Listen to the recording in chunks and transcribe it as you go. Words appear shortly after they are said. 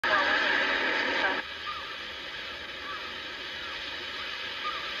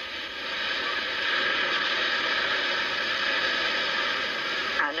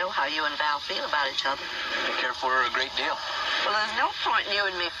how you and Val feel about each other. I care for her a great deal. Well, there's no point in you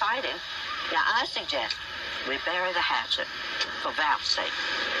and me fighting. Now, I suggest we bury the hatchet for Val's sake.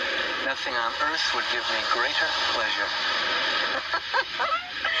 Nothing on earth would give me greater pleasure.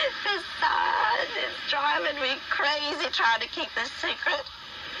 Besides, it's driving me crazy trying to keep this secret.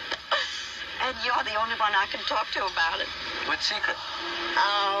 And you're the only one I can talk to about it. What secret?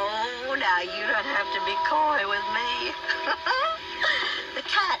 Oh, now you don't have to be coy with me. The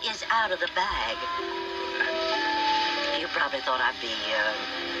cat is out of the bag. You probably thought I'd be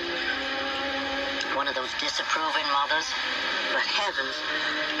one of those disapproving mothers. But heavens,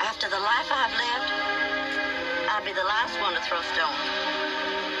 after the life I've lived, I'd be the last one to throw stones.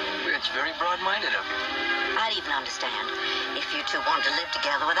 It's very broad-minded of you. I'd even understand if you two wanted to live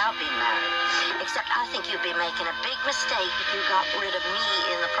together without being married. Except I think you'd be making a big mistake if you got rid of me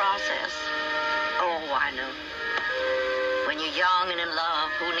in the process. Oh, I know. When you're young and in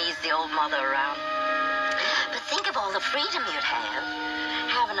love, who needs the old mother around? But think of all the freedom you'd have,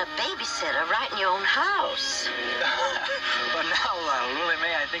 having a babysitter right in your own house. Well, now,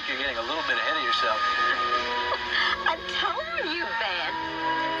 Lilimae, I think you're getting a little bit ahead of yourself. I told you, Ben.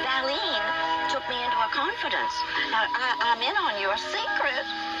 Valene took me into her confidence. Now, I'm in on your secret,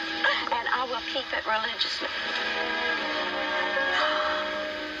 and I will keep it religiously.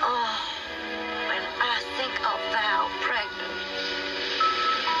 Oh, when I think of Val pregnant,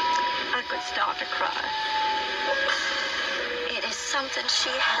 I could start to cry. It is something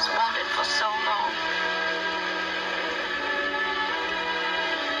she has wanted for so long.